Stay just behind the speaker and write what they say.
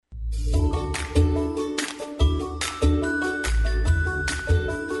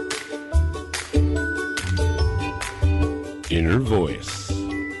Inner Voice,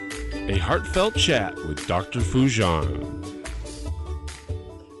 a heartfelt chat with Dr. Foojan.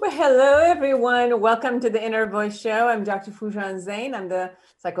 Well, hello, everyone. Welcome to the Inner Voice Show. I'm Dr. Foojan Zain. I'm the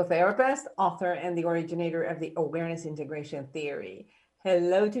psychotherapist, author, and the originator of the Awareness Integration Theory.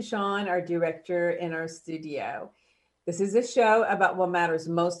 Hello to Sean, our director in our studio. This is a show about what matters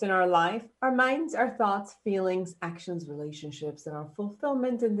most in our life, our minds, our thoughts, feelings, actions, relationships, and our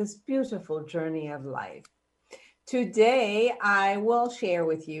fulfillment in this beautiful journey of life. Today, I will share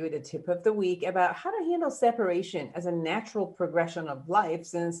with you the tip of the week about how to handle separation as a natural progression of life,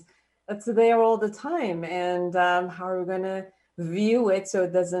 since it's there all the time, and how we're going to view it so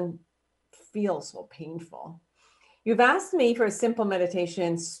it doesn't feel so painful. You've asked me for a simple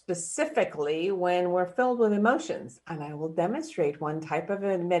meditation specifically when we're filled with emotions, and I will demonstrate one type of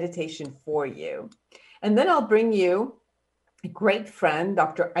a meditation for you. And then I'll bring you a great friend,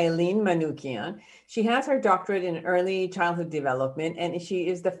 Dr. Eileen Manukian. She has her doctorate in early childhood development, and she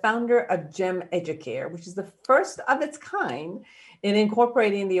is the founder of GEM Educare, which is the first of its kind in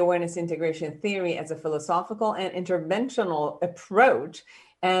incorporating the awareness integration theory as a philosophical and interventional approach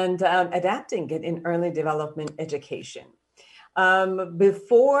and adapting it in early development education.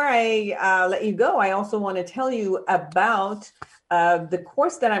 Before I let you go, I also want to tell you about the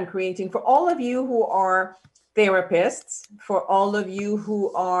course that I'm creating for all of you who are therapists, for all of you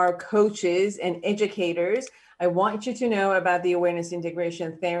who are coaches and educators. I want you to know about the Awareness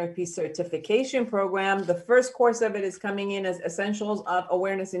Integration Therapy Certification Program. The first course of it is coming in as Essentials of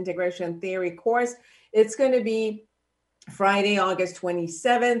Awareness Integration Theory course. It's going to be Friday, August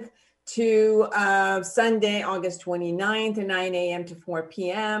 27th to Sunday, August 29th, 9 a.m. to 4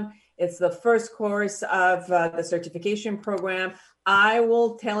 p.m. It's the first course of the certification program. I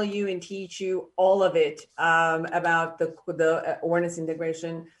will tell you and teach you all of it about the awareness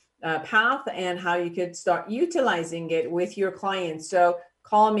integration path and how you could start utilizing it with your clients. So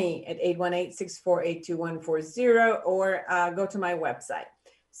call me at 818-648-2140 or go to my website.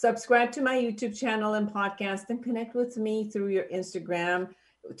 Subscribe to my YouTube channel and podcast, and connect with me through your Instagram,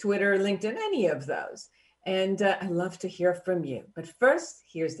 Twitter, LinkedIn, any of those. And I love to hear from you. But first,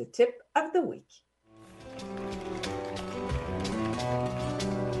 here's the tip of the week.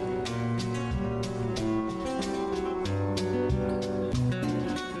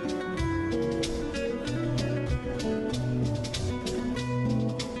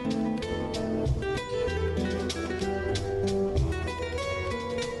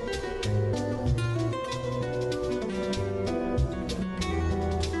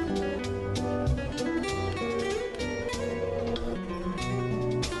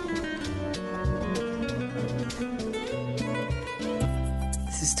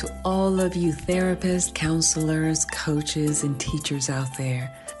 To all of you therapists, counselors, coaches, and teachers out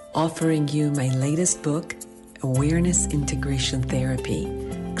there, offering you my latest book, Awareness Integration Therapy.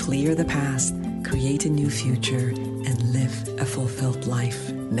 Clear the past, create a new future, and live a fulfilled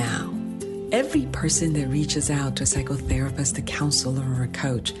life now. Every person that reaches out to a psychotherapist, a counselor, or a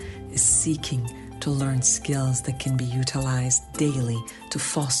coach is seeking to learn skills that can be utilized daily to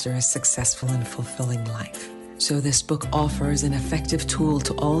foster a successful and fulfilling life. So this book offers an effective tool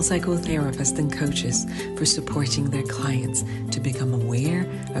to all psychotherapists and coaches for supporting their clients to become aware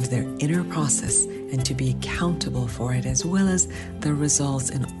of their inner process and to be accountable for it, as well as the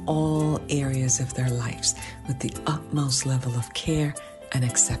results in all areas of their lives with the utmost level of care and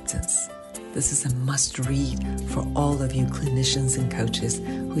acceptance. This is a must-read for all of you clinicians and coaches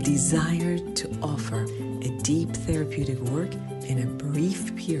who desire to offer a deep therapeutic work in a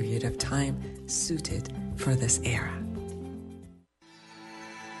brief period of time suited for this era.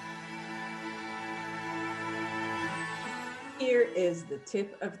 Here is the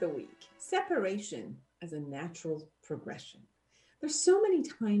tip of the week. Separation as a natural progression. There's so many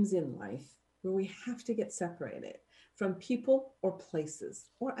times in life where we have to get separated from people or places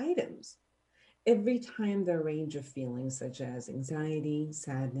or items. Every time the range of feelings such as anxiety,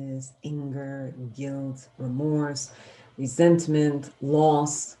 sadness, anger, guilt, remorse, resentment,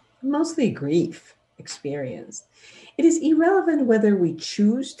 loss, mostly grief experienced. It is irrelevant whether we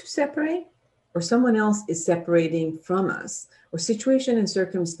choose to separate or someone else is separating from us, or situation and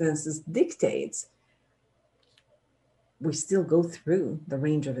circumstances dictates, we still go through the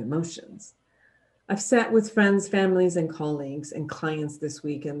range of emotions. I've sat with friends, families, and colleagues and clients this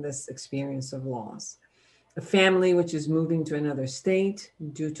week in this experience of loss. A family which is moving to another state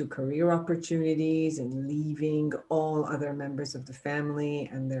due to career opportunities and leaving all other members of the family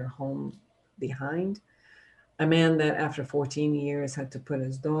and their home behind. A man that after 14 years had to put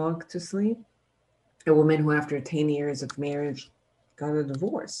his dog to sleep. A woman who after 10 years of marriage got a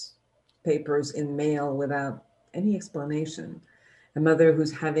divorce. Papers in mail without any explanation. A mother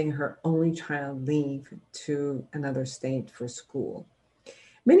who's having her only child leave to another state for school.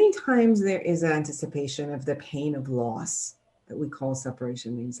 Many times there is anticipation of the pain of loss that we call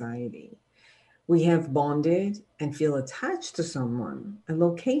separation anxiety. We have bonded and feel attached to someone, a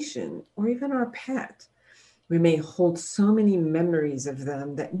location, or even our pet. We may hold so many memories of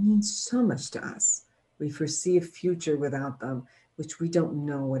them that mean so much to us. We foresee a future without them, which we don't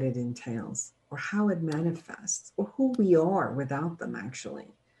know what it entails, or how it manifests, or who we are without them, actually.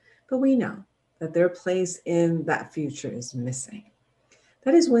 But we know that their place in that future is missing.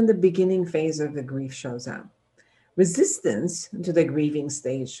 That is when the beginning phase of the grief shows up. Resistance to the grieving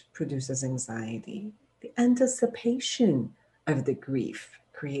stage produces anxiety. The anticipation of the grief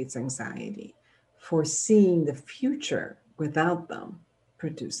creates anxiety. Foreseeing the future without them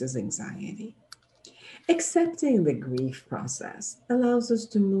produces anxiety. Accepting the grief process allows us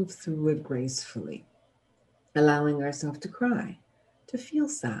to move through it gracefully, allowing ourselves to cry, to feel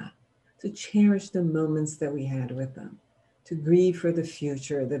sad, to cherish the moments that we had with them, to grieve for the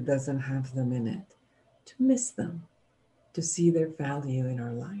future that doesn't have them in it, to miss them, to see their value in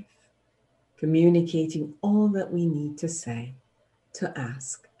our life, communicating all that we need to say, to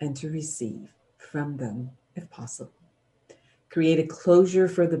ask, and to receive from them if possible. Create a closure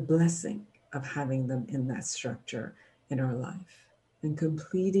for the blessing of having them in that structure in our life and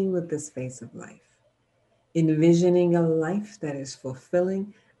completing with this phase of life. Envisioning a life that is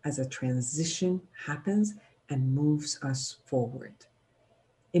fulfilling as a transition happens and moves us forward.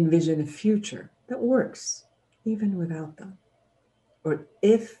 Envision a future that works even without them, or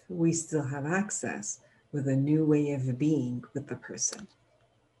if we still have access with a new way of being with the person.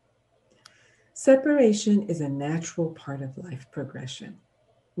 Separation is a natural part of life progression.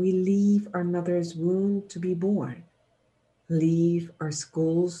 We leave our mother's womb to be born, leave our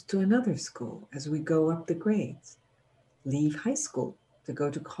schools to another school as we go up the grades, leave high school to go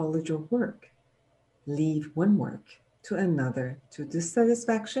to college or work, leave one work to another to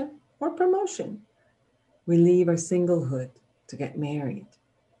dissatisfaction or promotion. We leave our singlehood to get married.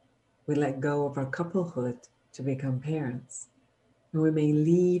 We let go of our couplehood to become parents. And we may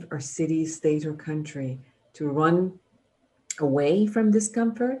leave our city, state, or country to run away from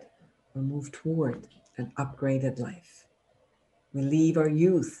discomfort or move toward an upgraded life. We leave our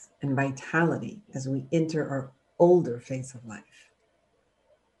youth and vitality as we enter our older phase of life.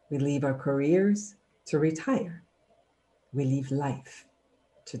 We leave our careers to retire. We leave life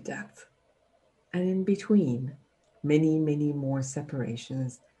to death. And in between, many, many more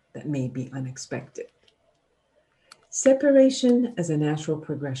separations that may be unexpected. Separation as a natural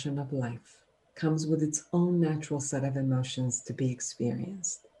progression of life comes with its own natural set of emotions to be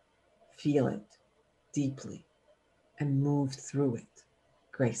experienced. Feel it deeply and move through it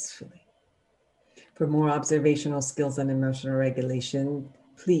gracefully. For more observational skills on emotional regulation,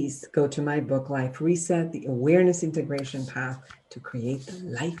 please go to my book, Life Reset, The Awareness Integration Path to Create the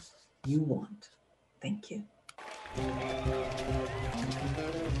Life You Want. Thank you.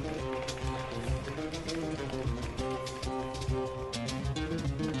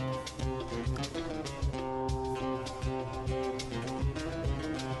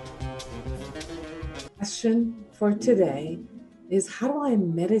 Question for today is, how do I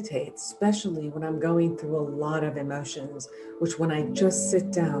meditate, especially when I'm going through a lot of emotions, which when I just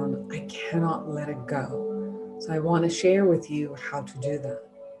sit down, I cannot let it go. So I want to share with you how to do that.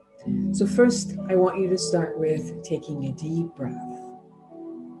 So first, I want you to start with taking a deep breath,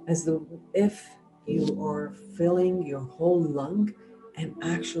 as if you are filling your whole lung and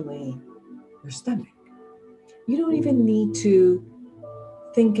actually your stomach. You don't even need to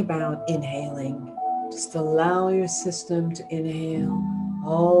think about inhaling. Just allow your system to inhale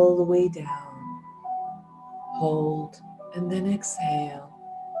all the way down, hold, and then exhale,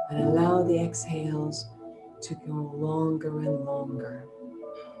 and allow the exhales to go longer and longer.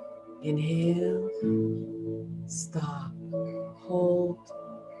 Inhale, stop, hold,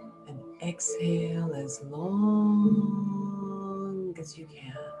 and exhale as long as you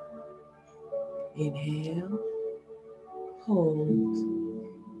can. Inhale, hold,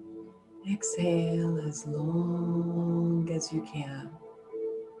 exhale as long as you can.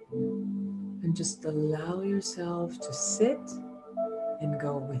 And just allow yourself to sit and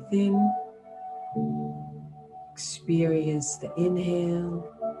go within. Experience the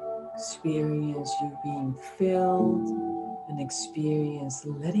inhale, experience you being filled, and experience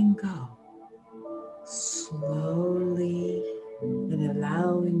letting go. Slowly, and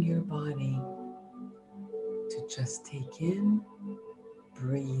allowing your body to just take in,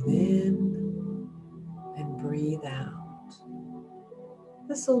 breathe in, and breathe out.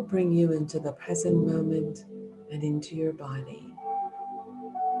 This will bring you into the present moment and into your body.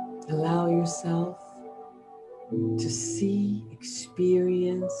 Allow yourself to see,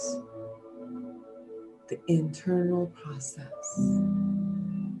 experience the internal process.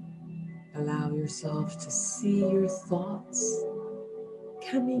 Allow yourself to see your thoughts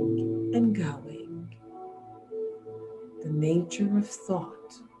coming and going. The nature of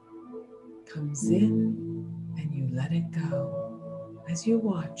thought comes in and you let it go as you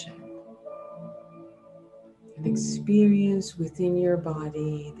watch it. And experience within your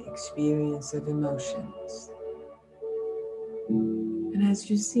body the experience of emotions. And as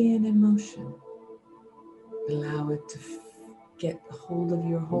you see an emotion, allow it to get a hold of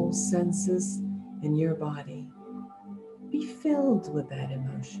your whole senses and your body. Be filled with that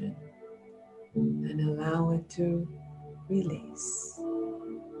emotion and allow it to release.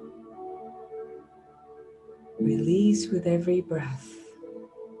 Release with every breath.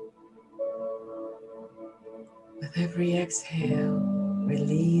 With every exhale,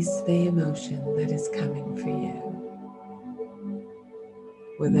 release the emotion that is coming for you.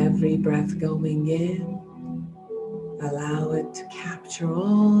 With every breath going in, allow it to capture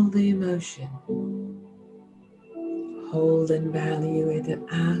all the emotion. Hold and value it and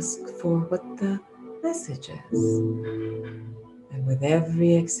ask for what the message is. And with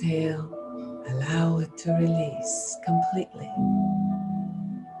every exhale, allow it to release completely.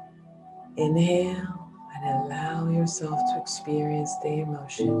 Inhale and allow yourself to experience the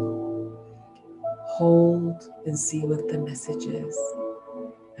emotion. Hold and see what the message is.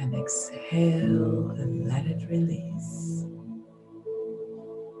 And exhale and let it release.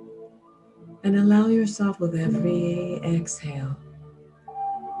 And allow yourself with every exhale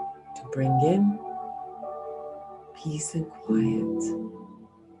to bring in peace and quiet.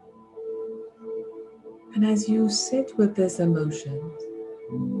 And as you sit with this emotion,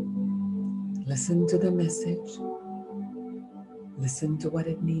 listen to the message, listen to what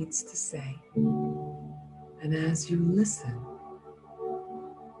it needs to say. And as you listen,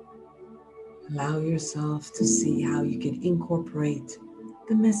 allow yourself to see how you can incorporate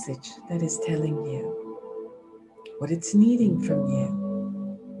the message that is telling you, what it's needing from you,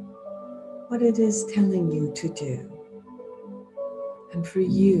 what it is telling you to do. And for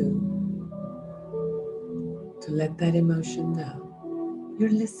you to let that emotion know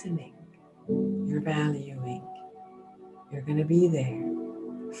you're listening, you're valuing, you're going to be there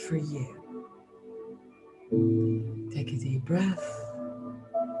for you. Take a deep breath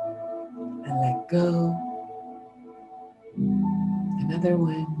and let go. Another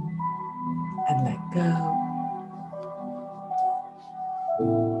one and let go.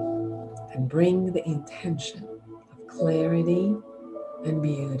 And bring the intention of clarity and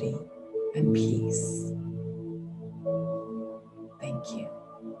beauty and peace. Thank you.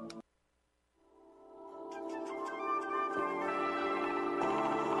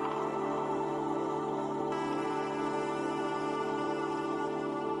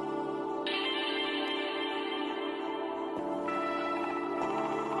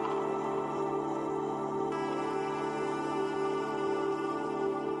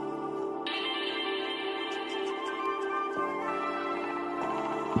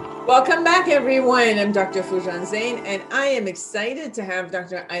 Welcome back, everyone. I'm Dr. Foojan Zeine, and I am excited to have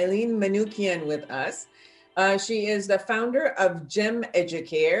Dr. Eileen Manoukian with us. She is the founder of GEM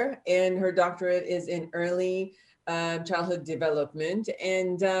Educare, and her doctorate is in early childhood development.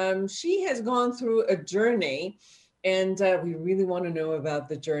 And she has gone through a journey, and we really want to know about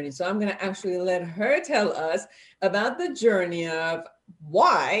the journey. So I'm going to actually let her tell us about the journey of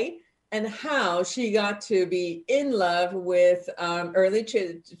why and how she got to be in love with early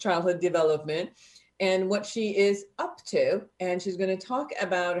childhood development and what she is up to. And she's going to talk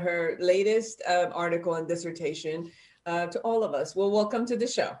about her latest article and dissertation to all of us. Well, welcome to the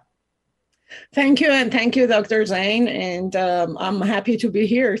show. Thank you. And thank you, Dr. Zeine. And I'm happy to be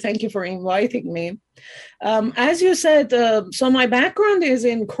here. Thank you for inviting me. As you said, so my background is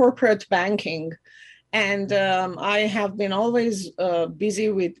in corporate banking. And I have been always busy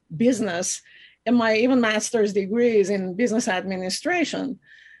with business, and my even master's degree is in business administration.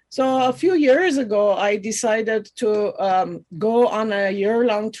 So a few years ago, I decided to go on a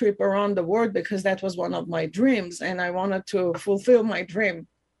year-long trip around the world because that was one of my dreams, and I wanted to fulfill my dream.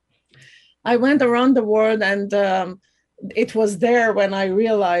 I went around the world, and it was there when I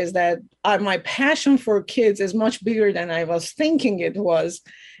realized that my passion for kids is much bigger than I was thinking it was.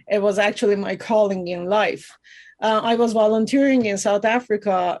 It was actually my calling in life. I was volunteering in South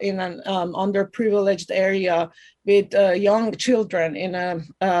Africa in an underprivileged area with young children in a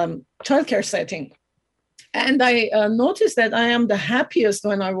childcare setting. And I noticed that I am the happiest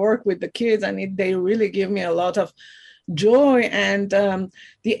when I work with the kids, and they really give me a lot of joy. And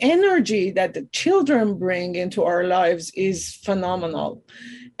the energy that the children bring into our lives is phenomenal.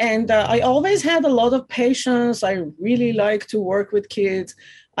 And I always had a lot of patience. I really like to work with kids.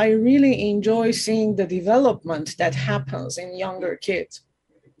 I really enjoy seeing the development that happens in younger kids.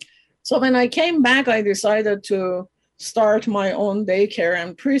 So when I came back, I decided to start my own daycare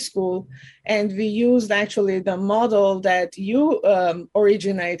and preschool. And we used actually the model that you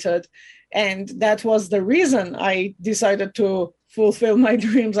originated. And that was the reason I decided to fulfill my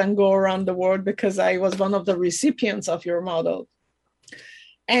dreams and go around the world, because I was one of the recipients of your model.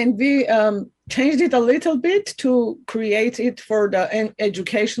 And we changed it a little bit to create it for the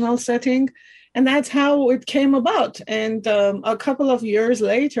educational setting. And that's how it came about. And a couple of years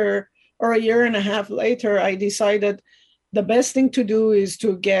later, or a year and a half later, I decided the best thing to do is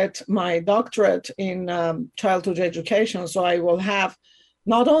to get my doctorate in childhood education. So I will have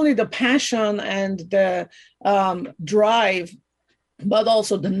not only the passion and the drive, but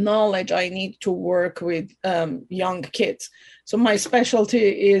also the knowledge I need to work with young kids. So my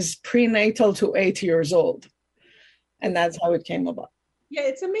specialty is prenatal to 8 years old. And that's how it came about. Yeah,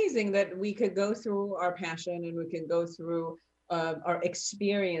 it's amazing that we could go through our passion and we can go through our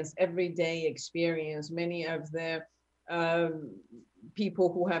experience, everyday experience. Many of the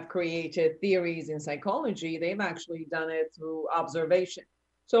people who have created theories in psychology, they've actually done it through observation.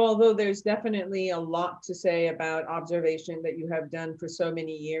 So although there's definitely a lot to say about observation that you have done for so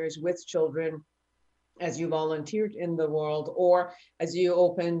many years with children as you volunteered in the world, or as you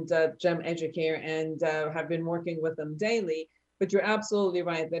opened GEM Educare and have been working with them daily, but you're absolutely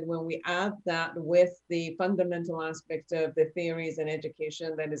right that when we add that with the fundamental aspect of the theories and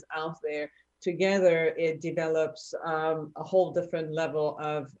education that is out there, together it develops a whole different level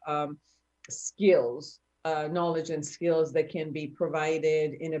of skills, knowledge and skills that can be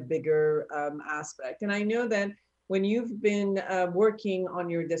provided in a bigger aspect. And I know that when you've been working on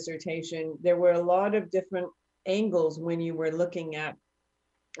your dissertation, there were a lot of different angles when you were looking at,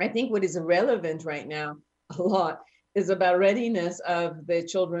 I think what is relevant right now a lot is about readiness of the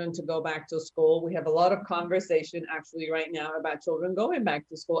children to go back to school. We have a lot of conversation actually right now about children going back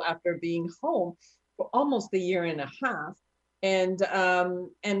to school after being home for almost a year and a half. And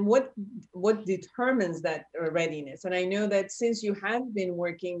what determines that readiness? And I know that since you have been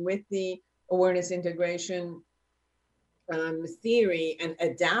working with the awareness integration theory and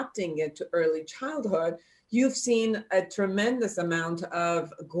adapting it to early childhood, you've seen a tremendous amount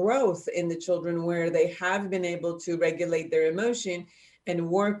of growth in the children where they have been able to regulate their emotion and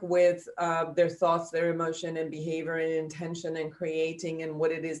work with their thoughts, their emotion and behavior and intention and creating and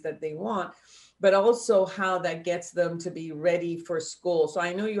what it is that they want, but also how that gets them to be ready for school. So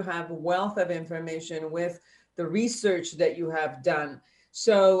I know you have a wealth of information with the research that you have done.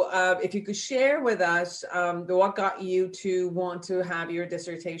 So if you could share with us what got you to want to have your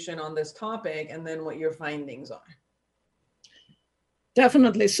dissertation on this topic and then what your findings are.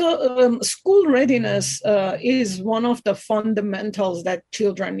 Definitely. So school readiness is one of the fundamentals that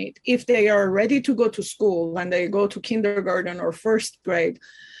children need. If they are ready to go to school when they go to kindergarten or first grade,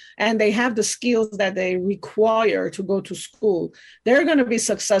 and they have the skills that they require to go to school, they're going to be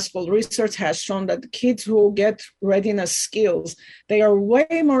successful. Research has shown that the kids who get readiness skills, they are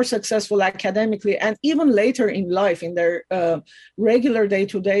way more successful academically and even later in life, in their regular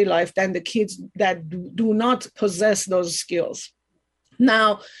day-to-day life, than the kids that do not possess those skills.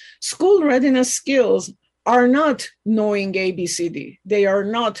 Now, school readiness skills are not knowing ABCD. They are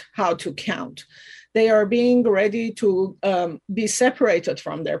not how to count. They are being ready to be separated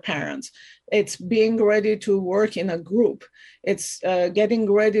from their parents. It's being ready to work in a group. It's getting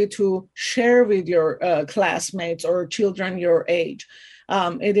ready to share with your classmates or children your age.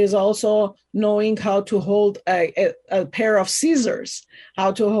 It is also knowing how to hold a pair of scissors,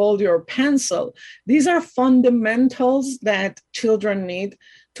 how to hold your pencil. These are fundamentals that children need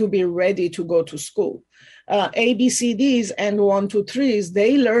to be ready to go to school. ABCDs and 1, 2, 3s,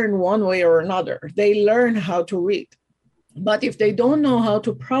 they learn one way or another. They learn how to read. But if they don't know how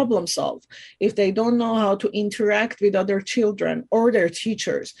to problem solve, if they don't know how to interact with other children or their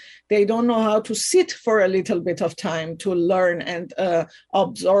teachers, they don't know how to sit for a little bit of time to learn and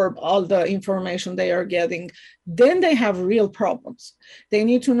absorb all the information they are getting, then they have real problems. They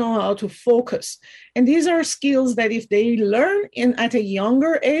need to know how to focus. And these are skills that if they learn at a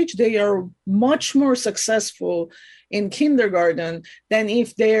younger age, they are much more successful in kindergarten than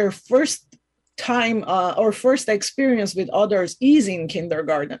if their first time or first experience with others is in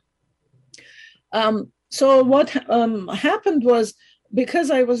kindergarten. So what happened was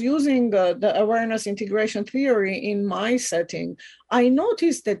because I was using the awareness integration theory in my setting, I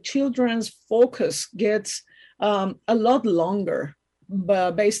noticed that children's focus gets a lot longer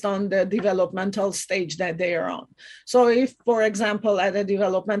based on the developmental stage that they are on. So if, for example, at a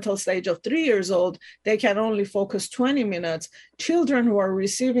developmental stage of 3 years old, they can only focus 20 minutes, children who are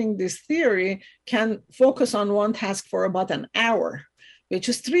receiving this theory can focus on one task for about an hour, which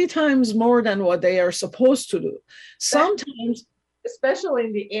is 3 times more than what they are supposed to do. Sometimes, especially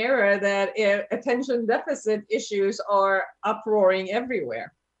in the era that attention deficit issues are uproaring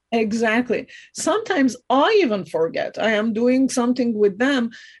everywhere. Exactly. Sometimes I even forget I am doing something with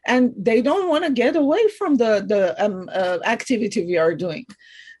them and they don't want to get away from the activity we are doing.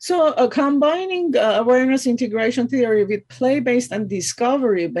 So combining awareness integration theory with play-based and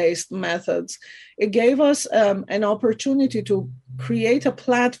discovery-based methods, it gave us an opportunity to create a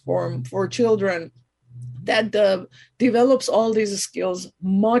platform for children that develops all these skills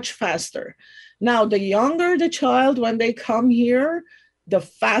much faster. Now, the younger the child, when they come here, the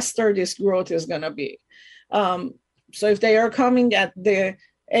faster this growth is going to be. So if they are coming at the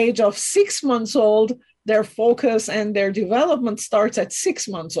age of 6 months old, their focus and their development starts at 6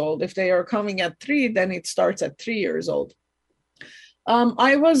 months old. If they are coming at 3, then it starts at 3 years old.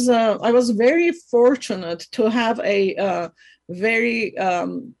 I was very fortunate to have a very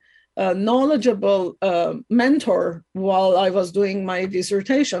knowledgeable mentor while I was doing my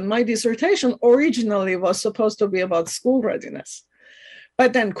dissertation. My dissertation originally was supposed to be about school readiness.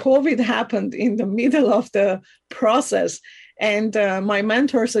 But then COVID happened in the middle of the process. And my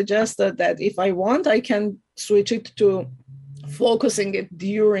mentor suggested that if I want, I can switch it to focusing it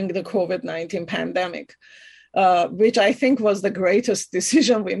during the COVID-19 pandemic, which I think was the greatest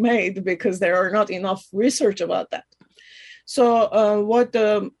decision we made because there are not enough research about that. So what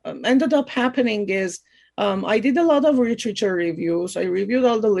ended up happening is I did a lot of literature reviews. I reviewed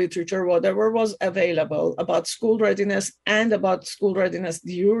all the literature, whatever was available about school readiness and about school readiness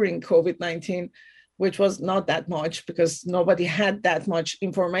during COVID-19, which was not that much because nobody had that much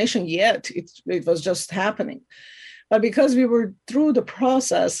information yet. It was just happening. But because we were through the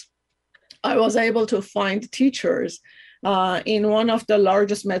process, I was able to find teachers in one of the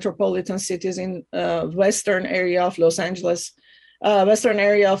largest metropolitan cities in western area of Los Angeles, western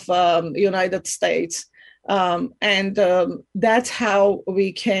area of United States. That's how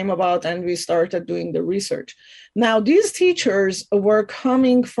we came about and we started doing the research. Now, these teachers were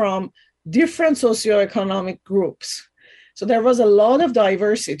coming from different socioeconomic groups. So there was a lot of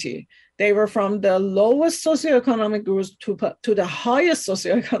diversity. They were from the lowest socioeconomic groups to the highest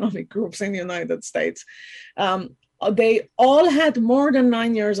socioeconomic groups in the United States. They all had more than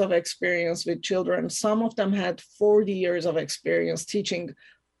 9 years of experience with children. Some of them had 40 years of experience teaching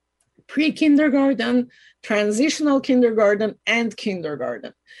pre-kindergarten, transitional kindergarten, and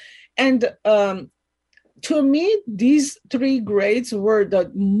kindergarten. And to me, these 3 grades were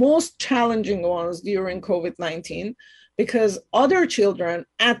the most challenging ones during COVID-19 because other children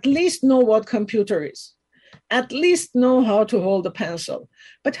at least know what computer is, at least know how to hold a pencil.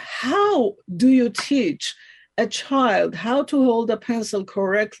 But how do you teach a child how to hold a pencil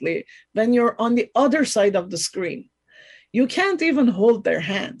correctly when you're on the other side of the screen? You can't even hold their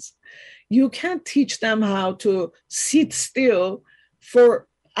hands. You can't teach them how to sit still for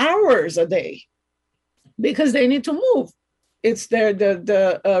hours a day because they need to move. It's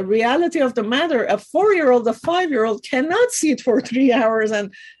the reality of the matter. A 4-year-old, a 5-year-old cannot sit for 3 hours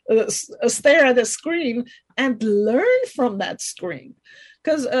and stare at a screen and learn from that screen.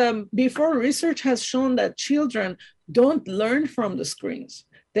 Because before, research has shown that children don't learn from the screens.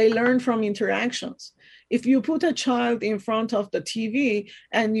 They learn from interactions. If you put a child in front of the TV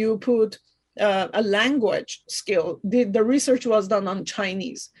and you put a language skill, the research was done on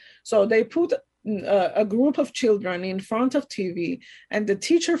Chinese. So they put a group of children in front of TV and the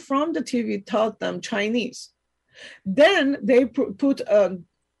teacher from the TV taught them Chinese. Then they put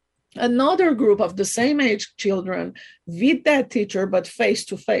another group of the same age children with that teacher, but face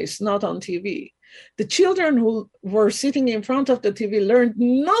to face, not on TV. The children who were sitting in front of the TV learned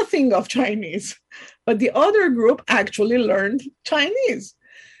nothing of Chinese, but the other group actually learned Chinese.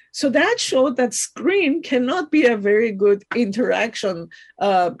 So that showed that screen cannot be a very good interaction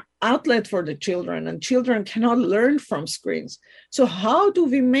outlet for the children, and children cannot learn from screens. So how do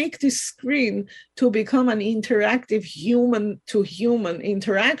we make this screen to become an interactive human-to-human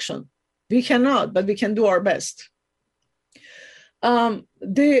interaction? We cannot, but we can do our best.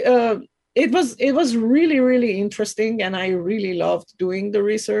 It was really, really interesting, and I really loved doing the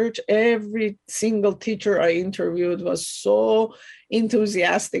research. Every single teacher I interviewed was so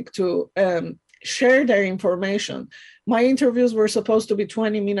enthusiastic to share their information My interviews were supposed to be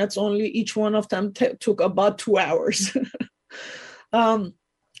 20 minutes only. Each one of them took about 2 hours.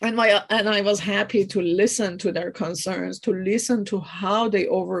 And I was happy to listen to their concerns, to listen to how they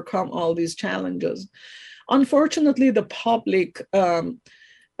overcome all these challenges. Unfortunately, the public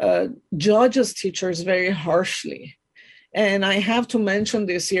judges teachers very harshly. And I have to mention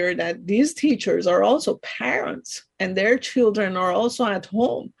this here that these teachers are also parents, and their children are also at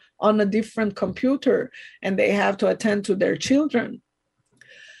home on a different computer, and they have to attend to their children.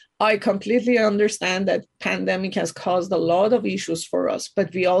 I completely understand that pandemic has caused a lot of issues for us,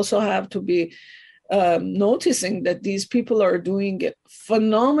 but we also have to be noticing that these people are doing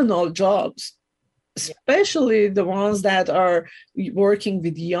phenomenal jobs, especially the ones that are working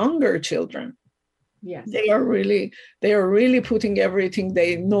with younger children. Yes. They are really putting everything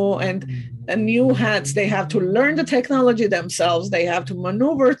they know and new hats. They have to learn the technology themselves. They have to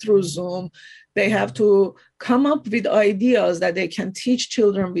maneuver through Zoom. They have to come up with ideas that they can teach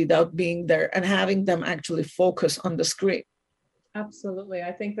children without being there and having them actually focus on the screen. Absolutely.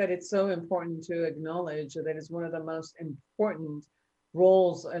 I think that it's so important to acknowledge that it's one of the most important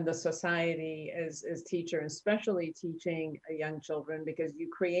roles in the society as teacher, especially teaching young children, because you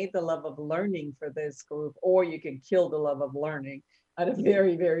create the love of learning for this group, or you can kill the love of learning at a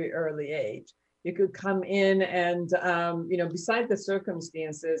very, very early age. You could come in and, beside the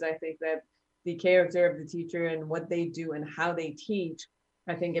circumstances, I think that the character of the teacher and what they do and how they teach,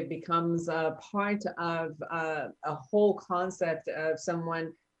 I think it becomes a part of a whole concept of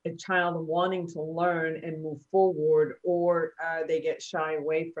a child wanting to learn and move forward, or they get shy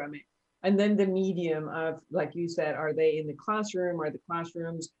away from it. And then the medium of, like you said, are they in the classroom? Are the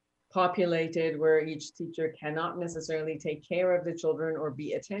classrooms populated where each teacher cannot necessarily take care of the children or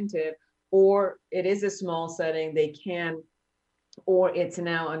be attentive, or it is a small setting, they can, or it's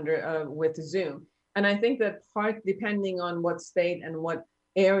now under with Zoom. And I think that part, depending on what state and what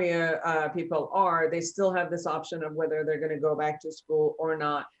area people are, they still have this option of whether they're going to go back to school or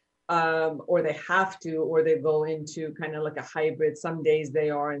not, or they have to, or they go into kind of like a hybrid. Some days they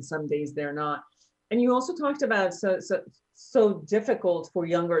are and some days they're not. And you also talked about so difficult for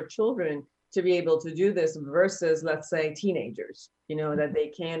younger children to be able to do this versus, let's say, teenagers, that they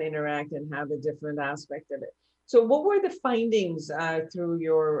can interact and have a different aspect of it. So what were the findings through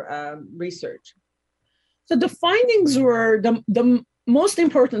your research? So the findings were, the most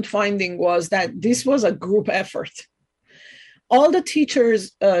important finding was that this was a group effort. All the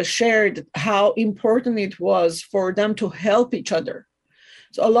teachers shared how important it was for them to help each other.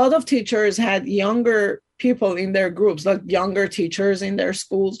 So a lot of teachers had younger people in their groups, like younger teachers in their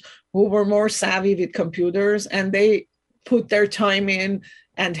schools who were more savvy with computers, and they put their time in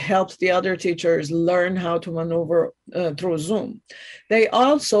and helped the other teachers learn how to maneuver through Zoom. They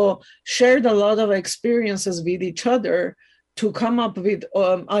also shared a lot of experiences with each other to come up with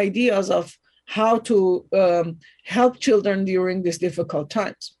ideas of how to help children during these difficult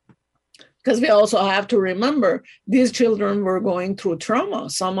times. Because we also have to remember, these children were going through trauma.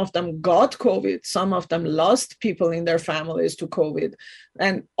 Some of them got COVID. Some of them lost people in their families to COVID.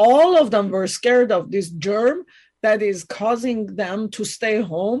 And all of them were scared of this germ that is causing them to stay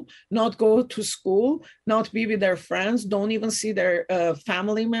home, not go to school, not be with their friends, don't even see their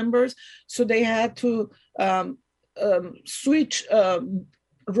family members. So they had to switch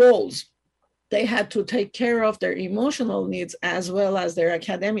roles. They had to take care of their emotional needs as well as their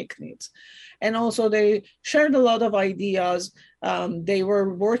academic needs. And also they shared a lot of ideas. They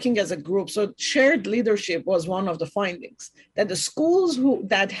were working as a group. So shared leadership was one of the findings, that the schools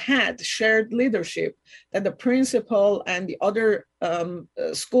that had shared leadership, that the principal and the other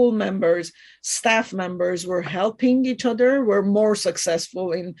school members, staff members were helping each other, were more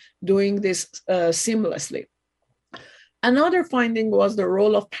successful in doing this seamlessly. Another finding was the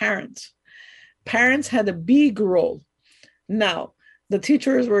role of parents. Parents had a big role. Now, the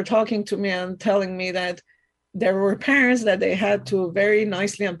teachers were talking to me and telling me that there were parents that they had to very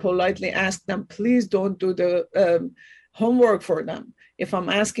nicely and politely ask them, please don't do the homework for them. If I'm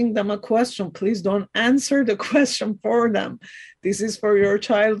asking them a question, please don't answer the question for them. This is for your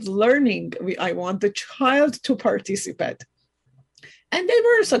child's learning. I want the child to participate. And they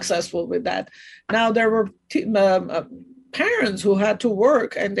were successful with that. Now, there were parents who had to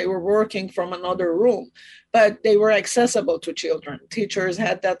work and they were working from another room, but they were accessible to children. Teachers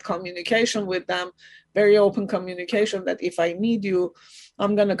had that communication with them, very open communication, that if I need you,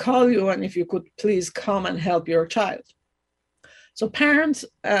 I'm going to call you, and if you could please come and help your child. So parents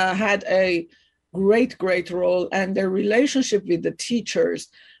had a great role, and their relationship with the teachers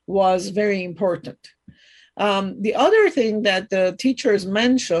was very important. The other thing that the teachers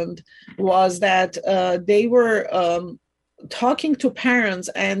mentioned was that they were talking to parents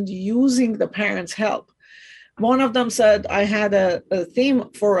and using the parents' help. One of them said, I had a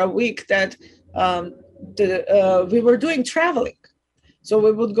theme for a week that we were doing traveling. So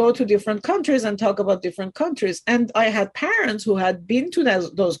we would go to different countries and talk about different countries. And I had parents who had been to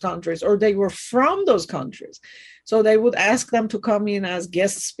those countries, or they were from those countries. So they would ask them to come in as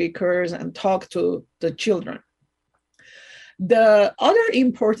guest speakers and talk to the children. The other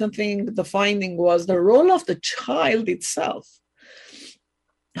important thing, the finding, was the role of the child itself.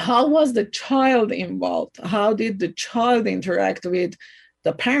 How was the child involved? How did the child interact with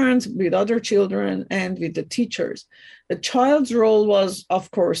the parents, with other children, and with the teachers? The child's role was,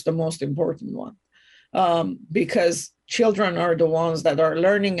 of course, the most important one, because children are the ones that are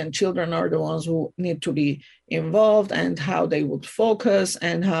learning, and children are the ones who need to be involved, and how they would focus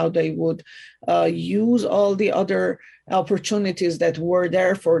and how they would use all the other opportunities that were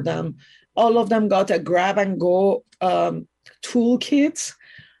there for them. All of them got a grab and go toolkits,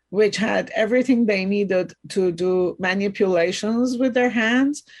 which had everything they needed to do manipulations with their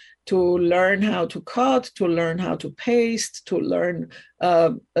hands, to learn how to cut, to learn how to paste, to learn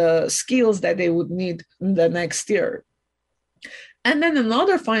skills that they would need in the next year. And then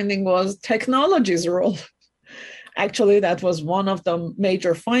another finding was technology's role. Actually, that was one of the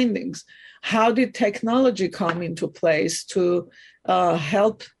major findings. How did technology come into place to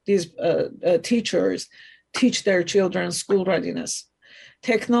help these teachers teach their children school readiness?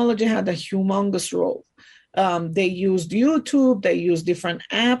 Technology had a humongous role. They used YouTube, they used different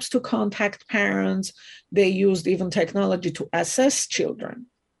apps to contact parents, they used even technology to assess children.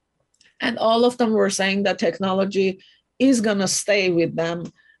 And all of them were saying that technology is going to stay with them,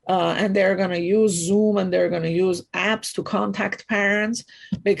 and they're going to use Zoom and they're going to use apps to contact parents,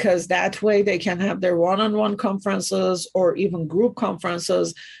 because that way they can have their one-on-one conferences or even group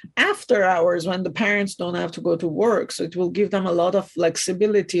conferences after hours when the parents don't have to go to work. So it will give them a lot of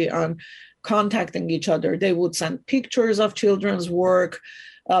flexibility on contacting each other. They would send pictures of children's work.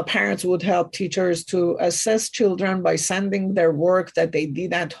 Parents would help teachers to assess children by sending their work that they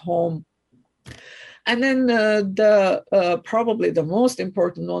did at home. And then probably the most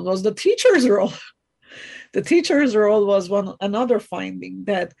important one was the teacher's role. The teacher's role was another finding,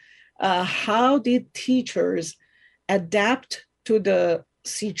 that how did teachers adapt to the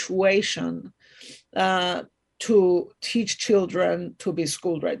situation to teach children to be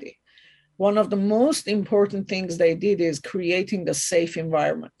school ready? One of the most important things they did is creating a safe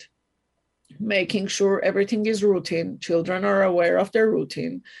environment, making sure everything is routine. Children are aware of their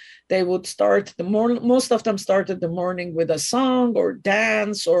routine. They would start most of them started the morning with a song or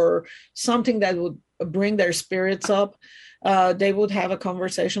dance or something that would bring their spirits up. They would have a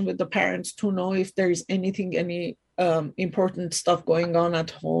conversation with the parents to know if there's any important stuff going on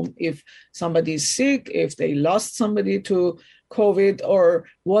at home, if somebody's sick, if they lost somebody to COVID, or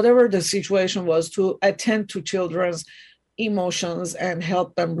whatever the situation was, to attend to children's emotions and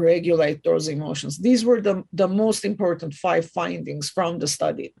help them regulate those emotions. These were the most important 5 findings from the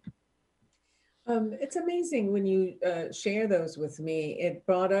study. It's amazing when you share those with me. It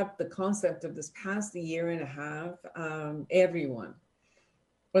brought up the concept of this past year and a half. Everyone,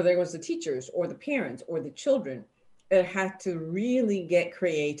 whether it was the teachers or the parents or the children, it had to really get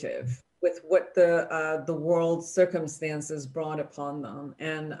creative with what the world's circumstances brought upon them.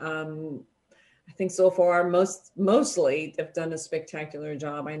 And I think so far, mostly they've done a spectacular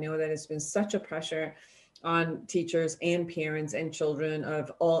job. I know that it's been such a pressure on teachers and parents and children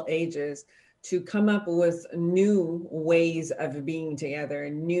of all ages to come up with new ways of being together,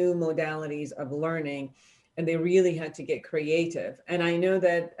 new modalities of learning. And they really had to get creative. And I know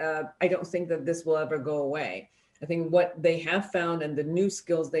that I don't think that this will ever go away. I think what they have found and the new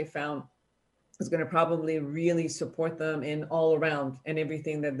skills they found is going to probably really support them in all around and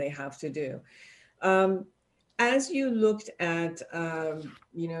everything that they have to do. As you looked at,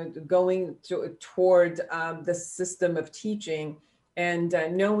 going toward the system of teaching, and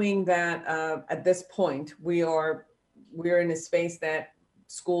knowing that at this point we're in a space that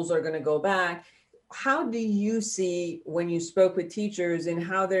schools are going to go back, how do you see, when you spoke with teachers, and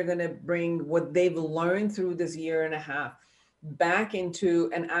how they're going to bring what they've learned through this year and a half back into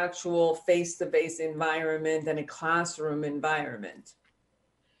an actual face-to-face environment and a classroom environment?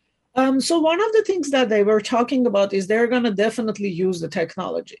 So one of the things that they were talking about is they're going to definitely use the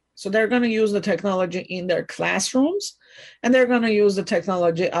technology. So they're going to use the technology in their classrooms, and they're going to use the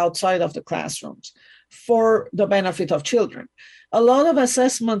technology outside of the classrooms for the benefit of children. A lot of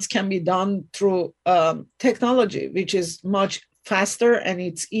assessments can be done through technology, which is much faster and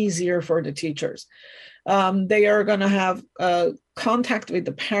it's easier for the teachers. They are going to have contact with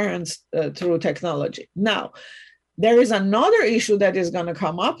the parents through technology. Now, there is another issue that is going to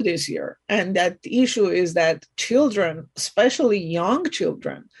come up this year, and that issue is that children, especially young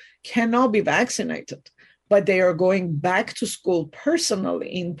children, cannot be vaccinated, but they are going back to school personally,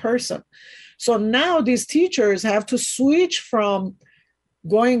 in person. So now these teachers have to switch from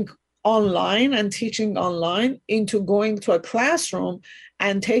going online and teaching online into going to a classroom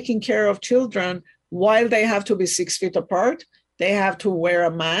and taking care of children while they have to be 6 feet apart. They have to wear a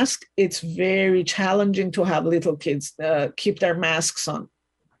mask. It's very challenging to have little kids keep their masks on.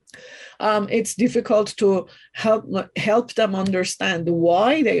 It's difficult to help them understand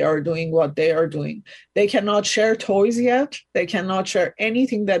why they are doing what they are doing. They cannot share toys yet. They cannot share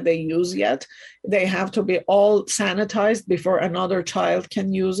anything that they use yet. They have to be all sanitized before another child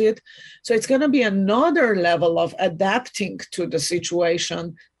can use it. So it's going to be another level of adapting to the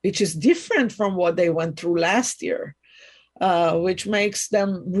situation, which is different from what they went through last year. Which makes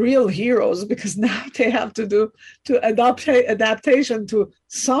them real heroes, because now they have to do adaptation to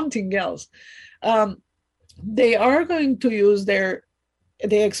something else. They are going to use the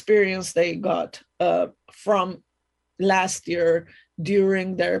experience they got from last year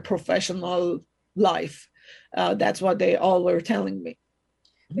during their professional life. That's what they all were telling me.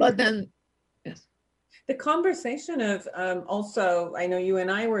 But then, yes. The conversation of also, I know you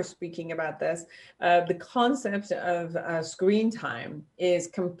and I were speaking about this, the concept of screen time is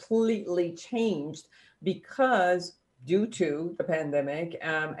completely changed because due to the pandemic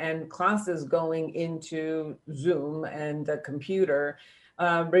and classes going into Zoom and the computer,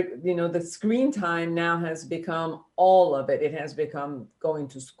 the screen time now has become all of it. It has become going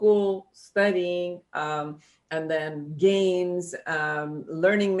to school, studying, and then games,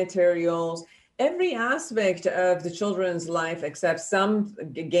 learning materials. Every aspect of the children's life, except some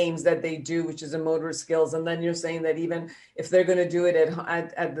games that they do, which is a motor skills. And then you're saying that even if they're going to do it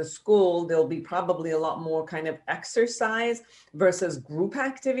at the school, there'll be probably a lot more kind of exercise versus group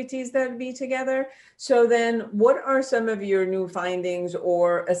activities that be together. So then what are some of your new findings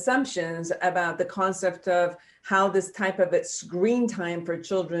or assumptions about the concept of how this type of screen time for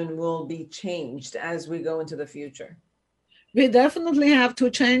children will be changed as we go into the future? We definitely have to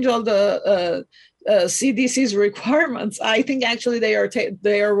change all the CDC's requirements. I think actually they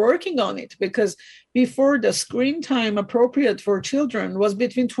are working on it, because before, the screen time appropriate for children was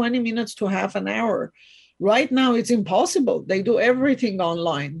between 20 minutes to half an hour. Right now, it's impossible. They do everything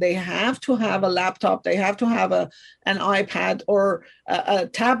online. They have to have a laptop. They have to have an iPad or a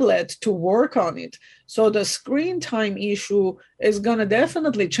tablet to work on it. So the screen time issue is going to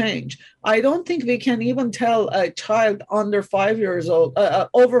definitely change. I don't think we can even tell a child under 5 years old,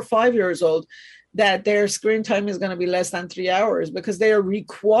 over 5 years old, that their screen time is going to be less than 3 hours, because they are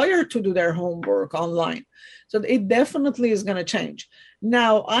required to do their homework online. So it definitely is going to change.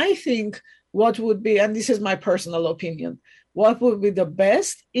 Now, I think what would be, and this is my personal opinion, what would be the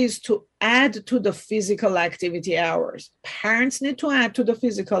best is to add to the physical activity hours. Parents need to add to the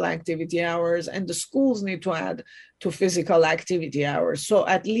physical activity hours, and the schools need to add to physical activity hours. So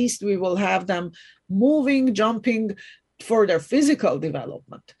at least we will have them moving, jumping for their physical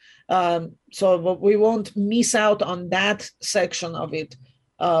development. So we won't miss out on that section of it.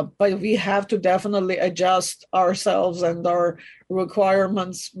 But we have to definitely adjust ourselves and our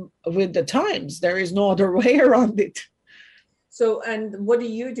requirements with the times. There is no other way around it. So, and what do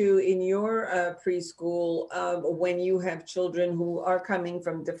you do in your preschool when you have children who are coming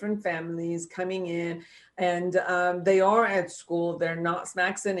from different families coming in, and they are at school, they're not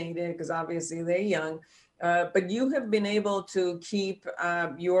vaccinated because obviously they're young, but you have been able to keep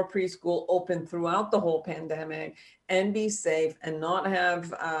your preschool open throughout the whole pandemic and be safe and not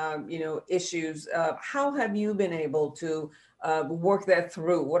have, issues. How have you been able to work that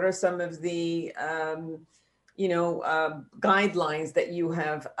through? What are some of the guidelines that you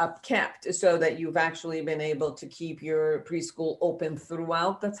have upkept so that you've actually been able to keep your preschool open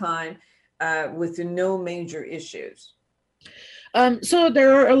throughout the time with no major issues? So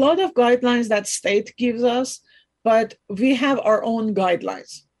there are a lot of guidelines that state gives us, but we have our own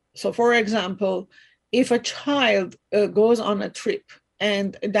guidelines. So for example, if a child goes on a trip,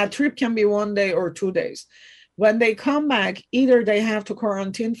 and that trip can be 1 day or 2 days, when they come back, either they have to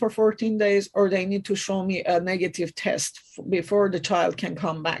quarantine for 14 days or they need to show me a negative test before the child can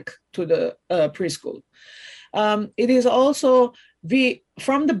come back to the preschool. It is also,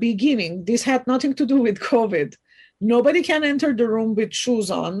 from the beginning, this had nothing to do with COVID. Nobody can enter the room with shoes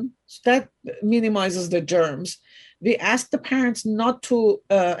on. So that minimizes the germs. We asked the parents not to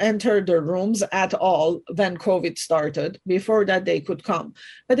enter the rooms at all when COVID started. Before that, they could come.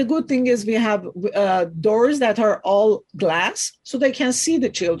 But the good thing is we have doors that are all glass, so they can see the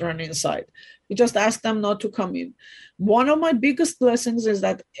children inside. We just ask them not to come in. One of my biggest blessings is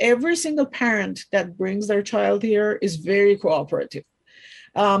that every single parent that brings their child here is very cooperative.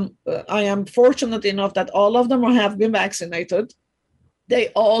 I am fortunate enough that all of them have been vaccinated. They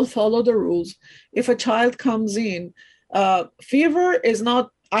all follow the rules. If a child comes in, fever is not,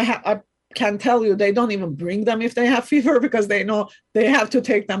 I can tell you, they don't even bring them if they have fever because they know they have to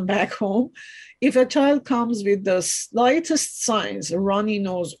take them back home. If a child comes with the slightest signs, a runny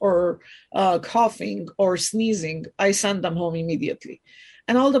nose or coughing or sneezing, I send them home immediately.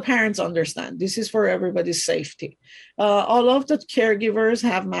 And all the parents understand this is for everybody's safety. All of the caregivers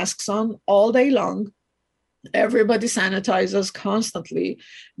have masks on all day long. Everybody sanitizes constantly.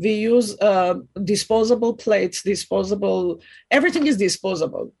 We use disposable plates, everything is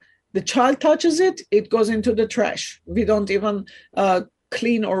disposable. The child touches it, it goes into the trash. We don't even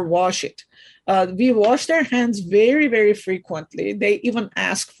clean or wash it. We wash their hands very, very frequently. They even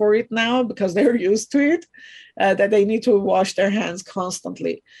ask for it now because they're used to it, that they need to wash their hands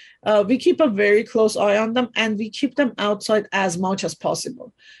constantly. We keep a very close eye on them, and we keep them outside as much as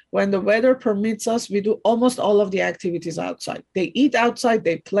possible. When the weather permits us, we do almost all of the activities outside. They eat outside,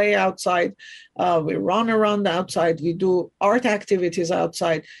 they play outside, we run around outside, we do art activities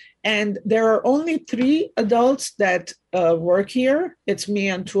outside. And there are only 3 adults that work here. It's me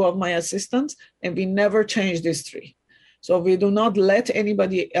and 2 of my assistants, and we never change these 3. So we do not let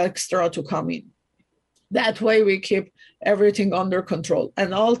anybody extra to come in. That way we keep everything under control.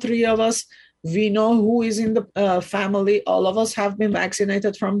 And all 3 of us, we know who is in the family. All of us have been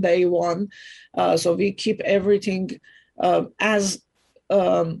vaccinated from day one. So we keep everything as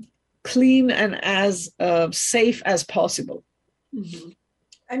clean and as safe as possible. Mm-hmm.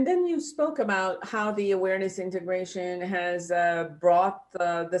 And then you spoke about how the awareness integration has brought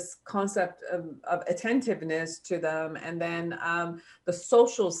this concept of attentiveness to them, and then the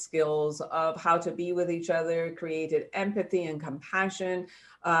social skills of how to be with each other, created empathy and compassion.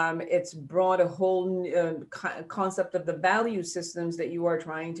 It's brought a whole concept of the value systems that you are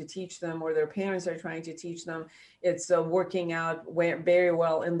trying to teach them, or their parents are trying to teach them. It's working out very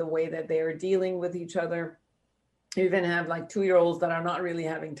well in the way that they are dealing with each other. You even have like 2-year-olds that are not really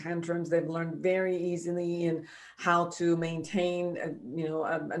having tantrums. They've learned very easily in how to maintain,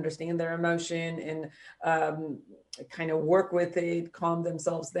 understand their emotion and kind of work with it, calm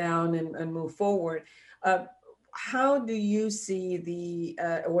themselves down and move forward. How do you see the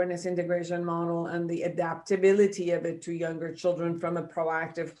awareness integration model and the adaptability of it to younger children from a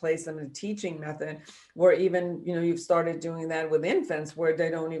proactive place and a teaching method, where even, you've started doing that with infants where they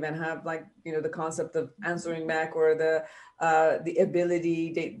don't even have the concept of answering back or the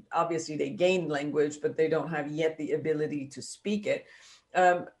ability, obviously they gain language, but they don't have yet the ability to speak it.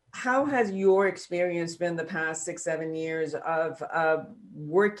 How has your experience been the past 6-7 years of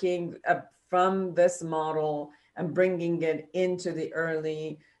working from this model and bringing it into the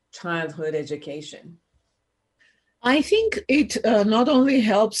early childhood education? I think it not only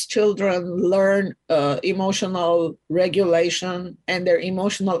helps children learn emotional regulation, and their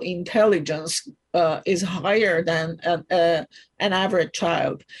emotional intelligence is higher than an average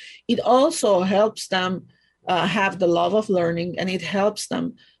child. It also helps them have the love of learning, and it helps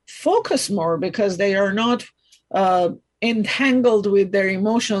them focus more because they are not entangled with their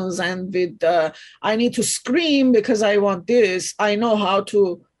emotions and with I need to scream because I want this. I know how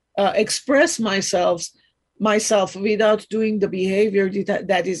to express myself without doing the behavior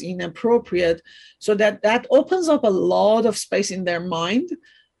that is inappropriate. So that opens up a lot of space in their mind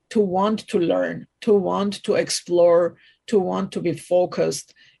to want to learn, to want to explore, to want to be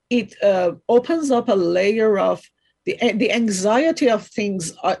focused. It opens up a layer of the anxiety of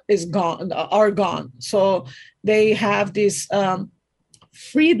things are gone. So they have this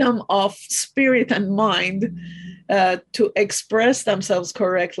freedom of spirit and mind to express themselves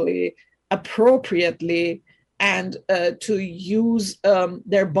correctly, appropriately, and to use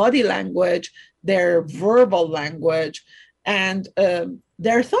their body language, their verbal language, and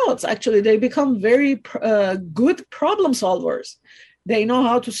their thoughts. Actually, they become very good problem solvers. They know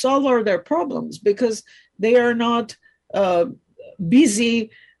how to solve all their problems because they are not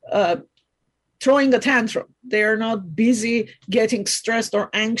busy throwing a tantrum. They are not busy getting stressed or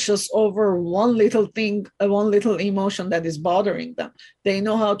anxious over one little thing, one little emotion that is bothering them. They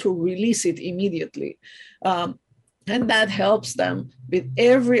know how to release it immediately. And that helps them with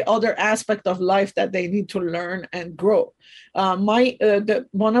every other aspect of life that they need to learn and grow.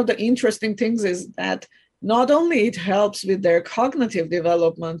 One of the interesting things is that not only it helps with their cognitive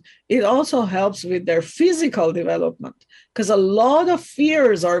development, it also helps with their physical development, because a lot of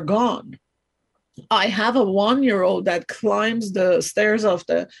fears are gone. I have a 1-year-old that climbs the stairs of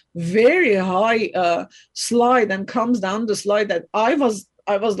the very high slide and comes down the slide that I was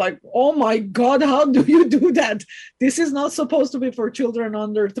like, oh my God, how do you do that? This is not supposed to be for children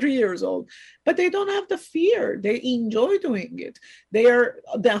under 3 years old. But they don't have the fear. They enjoy doing it.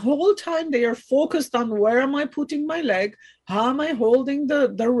 The whole time they are focused on, where am I putting my leg? How am I holding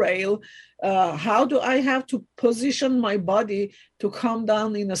the rail? How do I have to position my body to come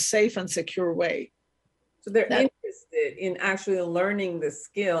down in a safe and secure way? So they're interested in actually learning the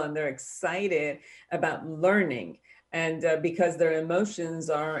skill, and they're excited about learning. And because their emotions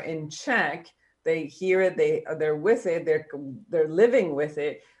are in check, they hear it, they're with it, they're living with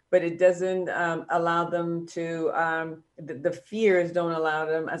it, but it doesn't allow them to, the fears don't allow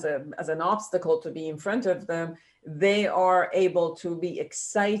them as an obstacle to be in front of them. They are able to be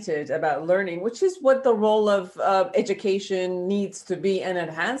excited about learning, which is what the role of education needs to be, and it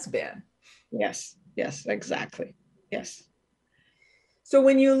has been. Yes, exactly. Yes. So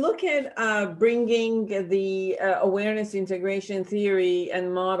when you look at bringing the awareness integration theory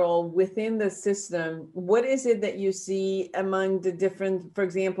and model within the system, what is it that you see among the different, for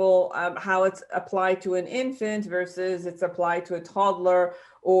example, how it's applied to an infant versus it's applied to a toddler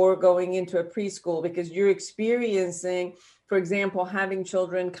or going into a preschool? Because you're experiencing, for example, having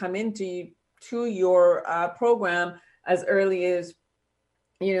children come into your program as early as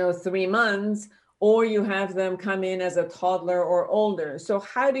 3 months, or you have them come in as a toddler or older. So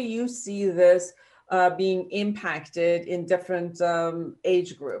how do you see this being impacted in different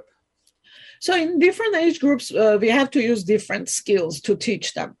age group? So in different age groups, we have to use different skills to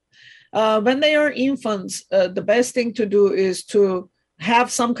teach them. When they are infants, the best thing to do is to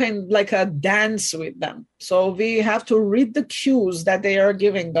have some kind like a dance with them. So we have to read the cues that they are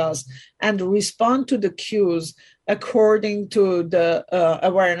giving us and respond to the cues according to the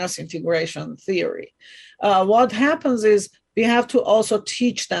awareness integration theory. What happens is we have to also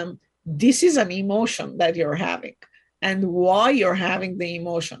teach them, this is an emotion that you're having and why you're having the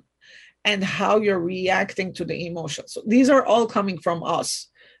emotion and how you're reacting to the emotion. So these are all coming from us.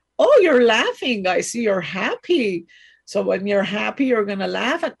 Oh, you're laughing. I see you're happy. So when you're happy, you're going to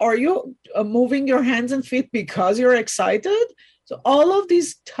laugh. And are you moving your hands and feet because you're excited? So all of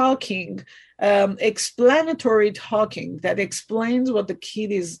these talking, explanatory talking that explains what the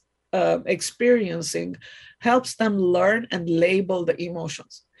kid is experiencing, helps them learn and label the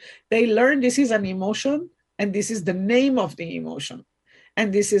emotions. They learn this is an emotion and this is the name of the emotion.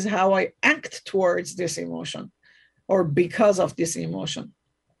 And this is how I act towards this emotion or because of this emotion.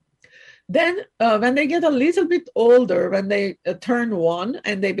 Then when they get a little bit older, when they turn 1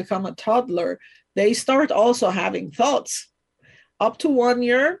 and they become a toddler, they start also having thoughts. Up to 1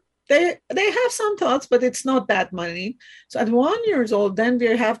 year, they have some thoughts, but it's not that many. So at 1 year old, then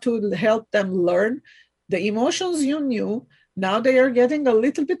we have to help them learn the emotions you knew. Now they are getting a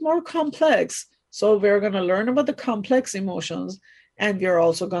little bit more complex. So we're going to learn about the complex emotions. And we're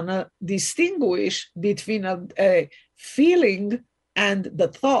also going to distinguish between a feeling and the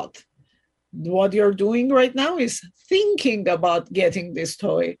thought. What you're doing right now is thinking about getting this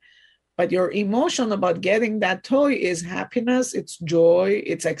toy, but your emotion about getting that toy is happiness, it's joy,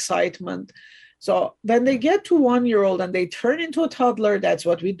 it's excitement. So when they get to 1 year old and they turn into a toddler, that's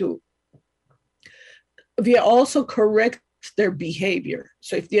what we do. We also correct their behavior.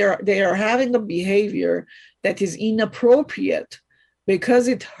 So if they are having a behavior that is inappropriate because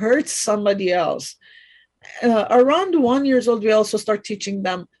it hurts somebody else, around 1 year old, we also start teaching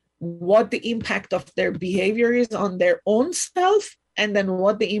them what the impact of their behavior is on their own self, and then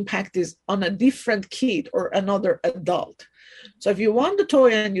what the impact is on a different kid or another adult. So if you want the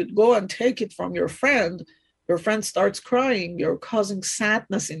toy and you go and take it from your friend starts crying, you're causing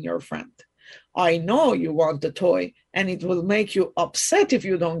sadness in your friend. I know you want the toy and it will make you upset if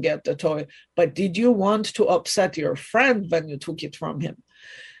you don't get the toy, but did you want to upset your friend when you took it from him?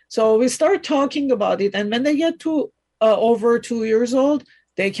 So we start talking about it, and when they get to over 2 years old,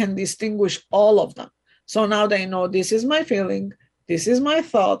 they can distinguish all of them. So now they know this is my feeling, this is my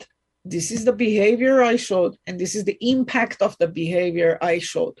thought, this is the behavior I showed, and this is the impact of the behavior I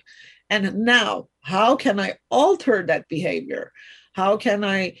showed. And now, how can I alter that behavior? How can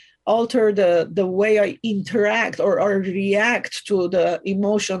I alter the way I interact or react to the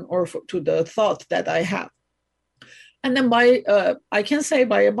emotion or to the thought that I have? And then I can say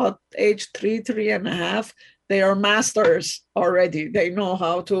by about age 3.5, they are masters already. They know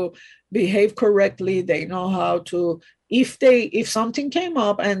how to behave correctly. They know how to, if something came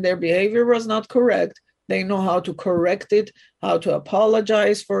up and their behavior was not correct, They know how to correct it, how to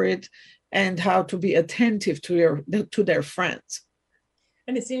apologize for it, and how to be attentive to their friends.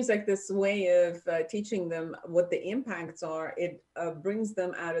 And it seems like this way of teaching them what the impacts are, it brings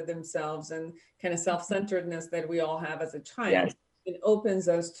them out of themselves and kind of self-centeredness that we all have as a child. Yes. It opens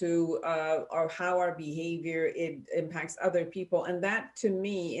us to how our behavior, it impacts other people. And that to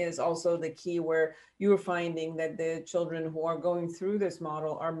me is also the key, where you're finding that the children who are going through this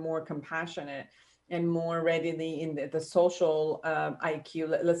model are more compassionate and more readily in the social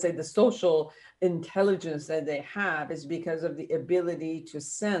IQ, let's say the social intelligence that they have, is because of the ability to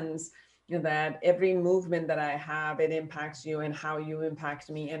sense that every movement that I have, it impacts you and how you impact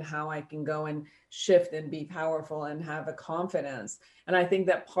me and how I can go and shift and be powerful and have a confidence. And I think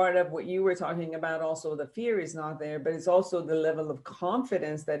that part of what you were talking about, also the fear is not there, but it's also the level of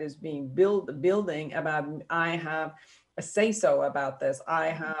confidence that is being building about, I have a say-so about this. I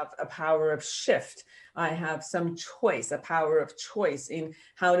have a power of shift. I have some choice, a power of choice in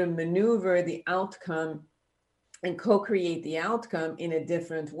how to maneuver the outcome and co-create the outcome in a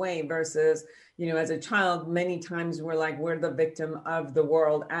different way versus, as a child, many times we're the victim of the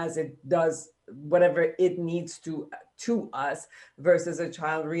world as it does whatever it needs to us, versus a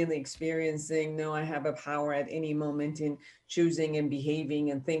child really experiencing, no, I have a power at any moment in choosing and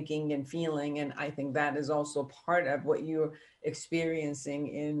behaving and thinking and feeling. And I think that is also part of what you're experiencing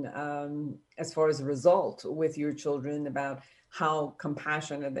in as far as a result with your children, about how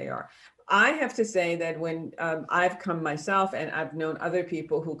compassionate they are. I have to say that when I've come myself, and I've known other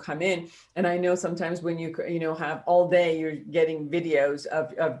people who come in, and I know sometimes when you have all day, you're getting videos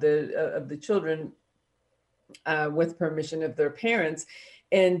of the children with permission of their parents,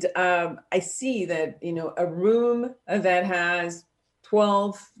 and I see that a room that has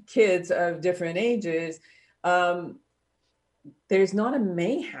 12 kids of different ages, there's not a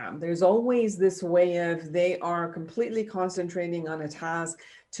mayhem. There's always this way of, they are completely concentrating on a task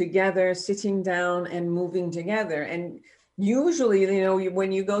together, sitting down and moving together. And usually,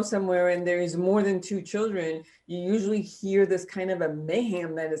 when you go somewhere and there's more than 2 children, you usually hear this kind of a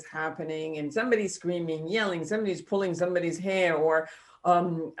mayhem that is happening, and somebody's screaming, yelling, somebody's pulling somebody's hair, or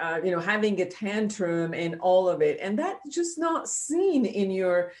having a tantrum and all of it. And that's just not seen in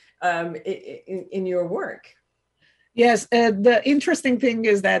your work. Yes, the interesting thing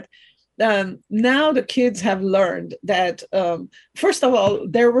is that now the kids have learned that, first of all,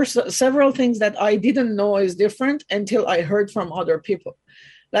 there were several things that I didn't know is different until I heard from other people.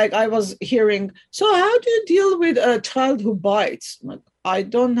 Like I was hearing, so how do you deal with a child who bites? Like, I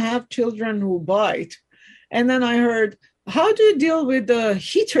don't have children who bite. And then I heard, how do you deal with the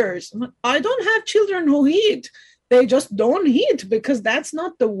heaters? I don't have children who heat. They just don't heat because that's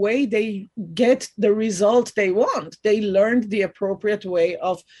not the way they get the result they want. They learned the appropriate way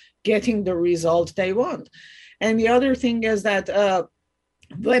of getting the result they want. And the other thing is that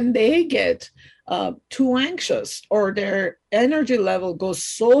when they get too anxious or their energy level goes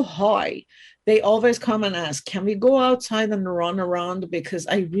so high, they always come and ask, can we go outside and run around because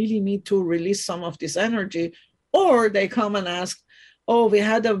I really need to release some of this energy? Or they come and ask, oh, we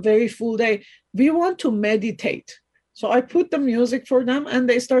had a very full day. We want to meditate. So I put the music for them and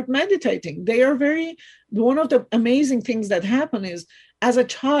they start meditating. They are one of the amazing things that happen is, as a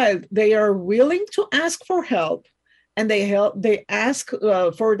child, they are willing to ask for help, and they ask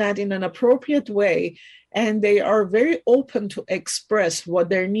for that in an appropriate way. And they are very open to express what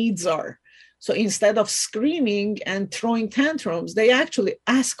their needs are. So instead of screaming and throwing tantrums, they actually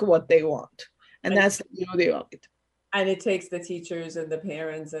ask what they want. And that's the beauty of it. And it takes the teachers and the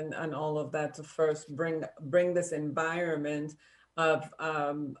parents and all of that to first bring this environment of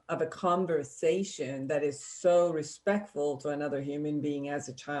a conversation that is so respectful to another human being as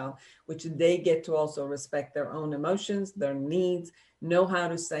a child, which they get to also respect their own emotions, their needs, know how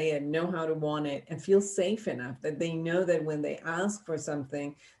to say it, know how to want it, and feel safe enough that they know that when they ask for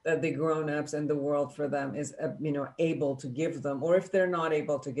something, that the grown-ups and the world for them is able to give them. Or if they're not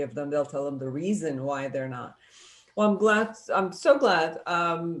able to give them, they'll tell them the reason why they're not. Well, I'm so glad,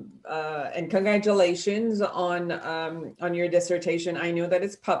 and congratulations on your dissertation. I know that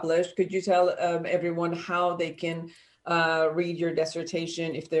it's published. Could you tell everyone how they can read your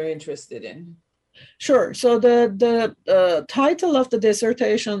dissertation if they're interested in? Sure. So the title of the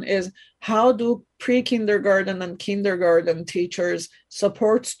dissertation is How Do Pre-Kindergarten and Kindergarten Teachers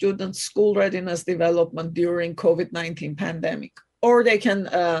Support Students' School Readiness Development During COVID-19 Pandemic? Or they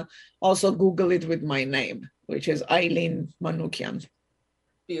can also Google it with my name, which is Eileen Manoukian.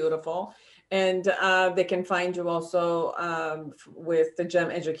 Beautiful. And they can find you also with the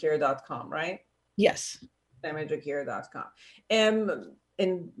gemeducare.com, right? Yes. gemeducare.com. in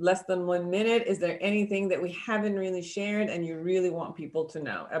less than 1 minute, is there anything that we haven't really shared and you really want people to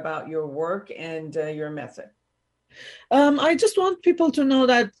know about your work and your method? I just want people to know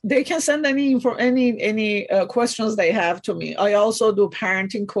that they can send any questions they have to me. I also do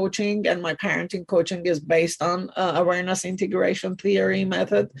parenting coaching, and my parenting coaching is based on awareness integration theory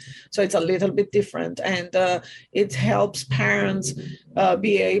method. So it's a little bit different, and it helps parents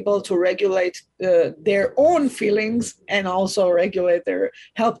be able to regulate their own feelings and also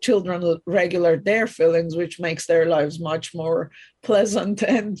help children regulate their feelings, which makes their lives much more pleasant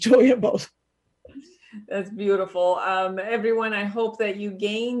and enjoyable. That's beautiful. Everyone, I hope that you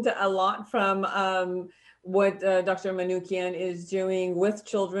gained a lot from what Dr. Manoukian is doing with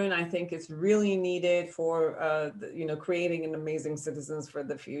children. I think it's really needed for, creating an amazing citizens for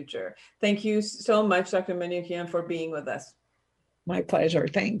the future. Thank you so much, Dr. Manoukian, for being with us. My pleasure.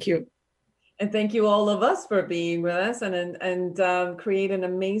 Thank you. And thank you all of us for being with us and create an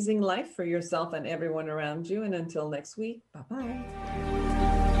amazing life for yourself and everyone around you. And until next week, bye-bye.